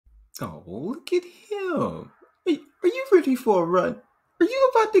Oh, look at him. Are you ready for a run? Are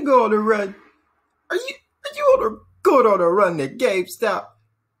you about to go on a run? Are you going on a run to GameStop?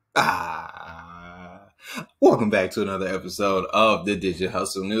 Welcome back to another episode of the Digital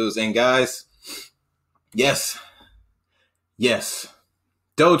Hustle News. And guys, yes,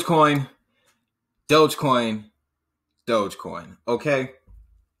 Dogecoin, okay?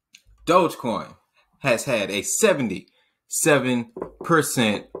 Dogecoin has had a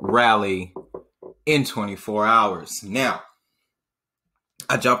 77% rally in 24 hours. Now,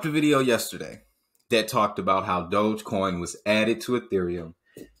 I dropped a video yesterday that talked about how Dogecoin was added to Ethereum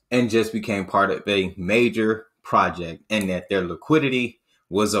and just became part of a major project and that their liquidity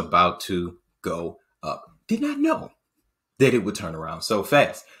was about to go up. Did not know that it would turn around so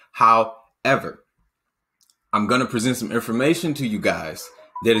fast. However, I'm going to present some information to you guys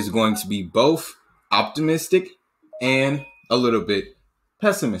that is going to be both optimistic and a little bit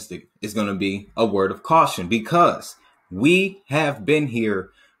pessimistic. It's going to be a word of caution because we have been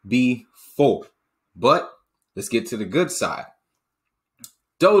here before. But let's get to the good side.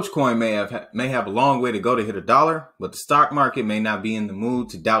 Dogecoin may have a long way to go to hit $1, but the stock market may not be in the mood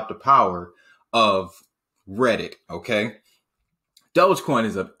to doubt the power of Reddit, okay? Dogecoin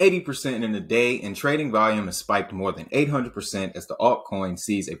is up 80% in a day, and trading volume has spiked more than 800% as the altcoin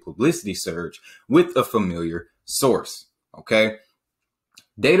sees a publicity surge with a familiar source, okay?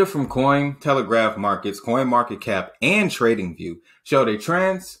 Data from Cointelegraph Markets, CoinMarketCap, and TradingView showed a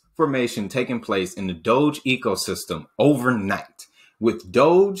transformation taking place in the Doge ecosystem overnight, with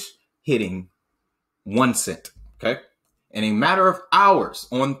Doge hitting 1 cent, okay? In a matter of hours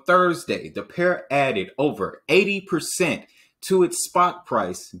on Thursday, the pair added over 80% to its spot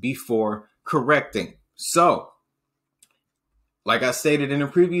price before correcting. So, like I stated in a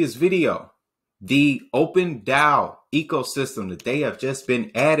previous video, the open DAO ecosystem that they have just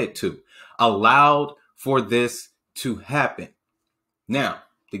been added to allowed for this to happen. Now,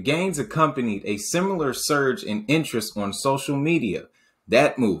 the gains accompanied a similar surge in interest on social media.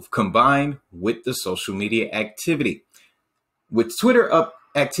 That move combined with the social media activity. With Twitter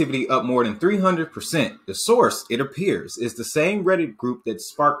activity up more than 300%, the source, it appears, is the same Reddit group that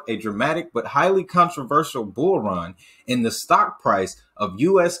sparked a dramatic but highly controversial bull run in the stock price of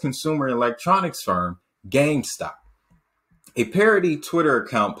U.S. consumer electronics firm GameStop. A parody Twitter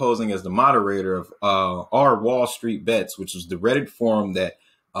account posing as the moderator of our Wall Street Bets, which was the Reddit forum that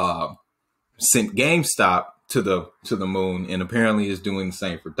sent GameStop to the moon and apparently is doing the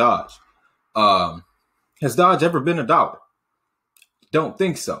same for Doge. Has Doge ever been $1? Don't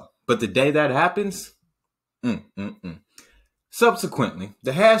think so. But the day that happens, Subsequently,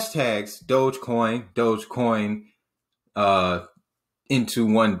 the hashtags Dogecoin into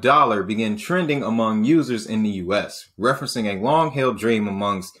 $1 began trending among users in the US, referencing a long-held dream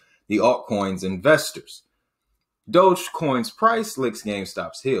amongst the altcoin's investors. Dogecoin's price licks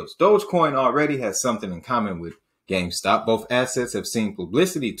GameStop's heels. Dogecoin already has something in common with GameStop. Both assets have seen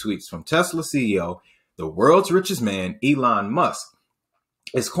publicity tweets from Tesla CEO, the world's richest man, Elon Musk.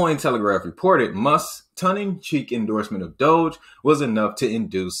 As Cointelegraph reported, Musk's tongue-in-cheek endorsement of Doge was enough to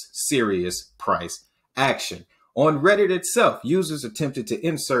induce serious price action. On Reddit itself, users attempted to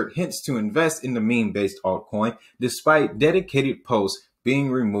insert hints to invest in the meme-based altcoin, despite dedicated posts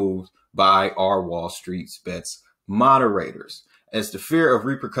being removed by our Wall Street Bets moderators. As the fear of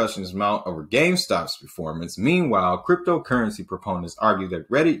repercussions mount over GameStop's performance, meanwhile, cryptocurrency proponents argue that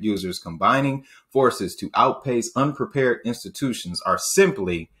Reddit users combining forces to outpace unprepared institutions are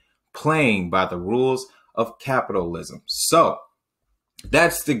simply playing by the rules of capitalism. So,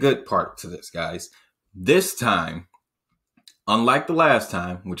 that's the good part to this, guys. This time, unlike the last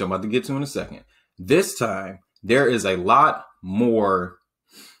time, which I'm about to get to in a second, this time there is a lot more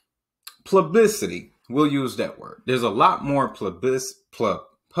publicity. We'll use that word. There's a lot more publicity,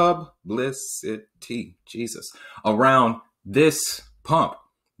 around this pump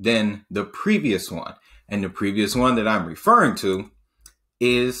than the previous one. And the previous one that I'm referring to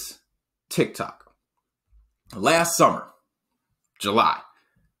is TikTok. Last summer, July,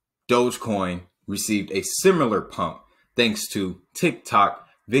 Dogecoin received a similar pump thanks to TikTok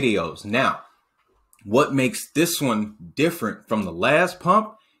videos. Now, what makes this one different from the last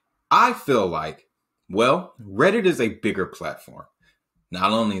pump? I feel like, well, Reddit is a bigger platform.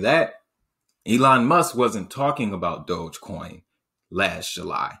 Not only that, Elon Musk wasn't talking about Dogecoin last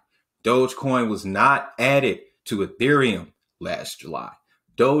July. Dogecoin was not added to Ethereum last July.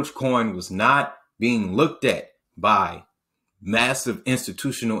 Dogecoin was not being looked at by massive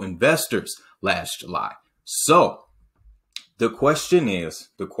institutional investors last July. So the question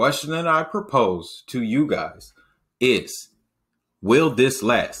that I propose to you guys is, Will this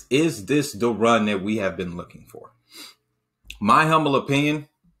last? Is this the run that we have been looking for? My humble opinion,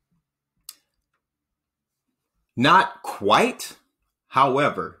 not quite.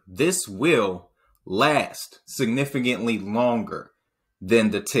 However, this will last significantly longer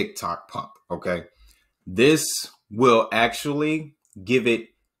than the TikTok pump, okay? This will actually give it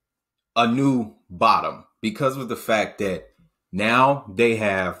a new bottom because of the fact that now they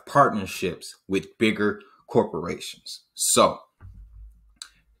have partnerships with bigger corporations. So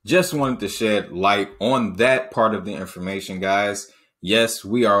just wanted to shed light on that part of the information, guys. Yes,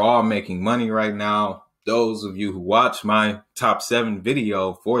 we are all making money right now. Those of you who watch my top 7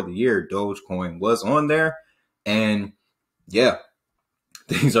 video for the year, Dogecoin was on there. And yeah,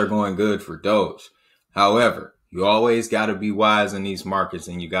 things are going good for Doge. However, you always got to be wise in these markets,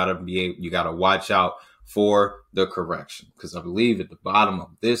 and you got to watch out for the correction. Because I believe at the bottom of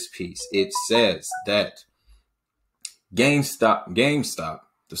this piece, it says that GameStop,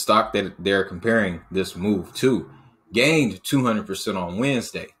 the stock that they're comparing this move to, gained 200% on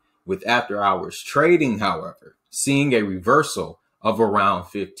Wednesday, with after hours trading, however, seeing a reversal of around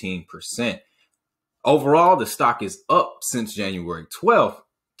 15%. Overall, the stock is up since January 12th,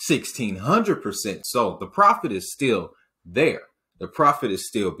 1,600%. So the profit is still there. The profit is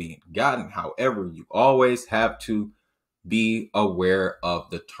still being gotten. However, you always have to be aware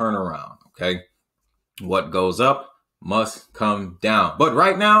of the turnaround, okay? What goes up must come down. But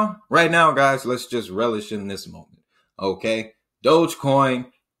right now, guys, let's just relish in this moment, okay?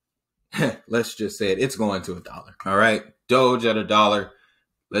 Dogecoin, let's just say it's going to $1. All right, Doge at $1.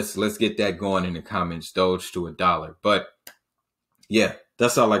 Let's get that going in the comments. Doge to $1. But yeah,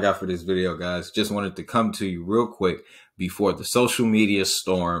 that's all I got for this video, guys. Just wanted to come to you real quick before the social media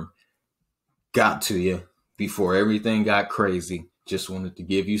storm got to you, before everything got crazy. Just wanted to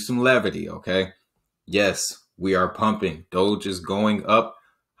give you some levity, okay? Yes, we are pumping. Doge is going up.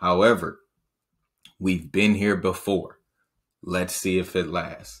 However, we've been here before. Let's see if it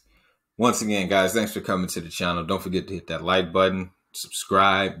lasts. Once again, guys, thanks for coming to the channel. Don't forget to hit that like button,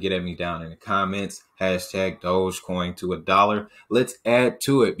 subscribe, get at me down in the comments, hashtag Dogecoin to $1. Let's add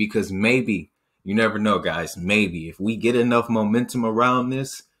to it, because maybe, you never know, guys, maybe if we get enough momentum around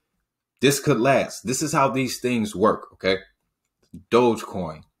this, this could last. This is how these things work, okay?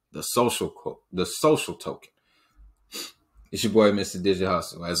 Dogecoin, the social token. It's your boy, Mr. Digital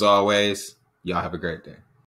Hustle. As always, y'all have a great day.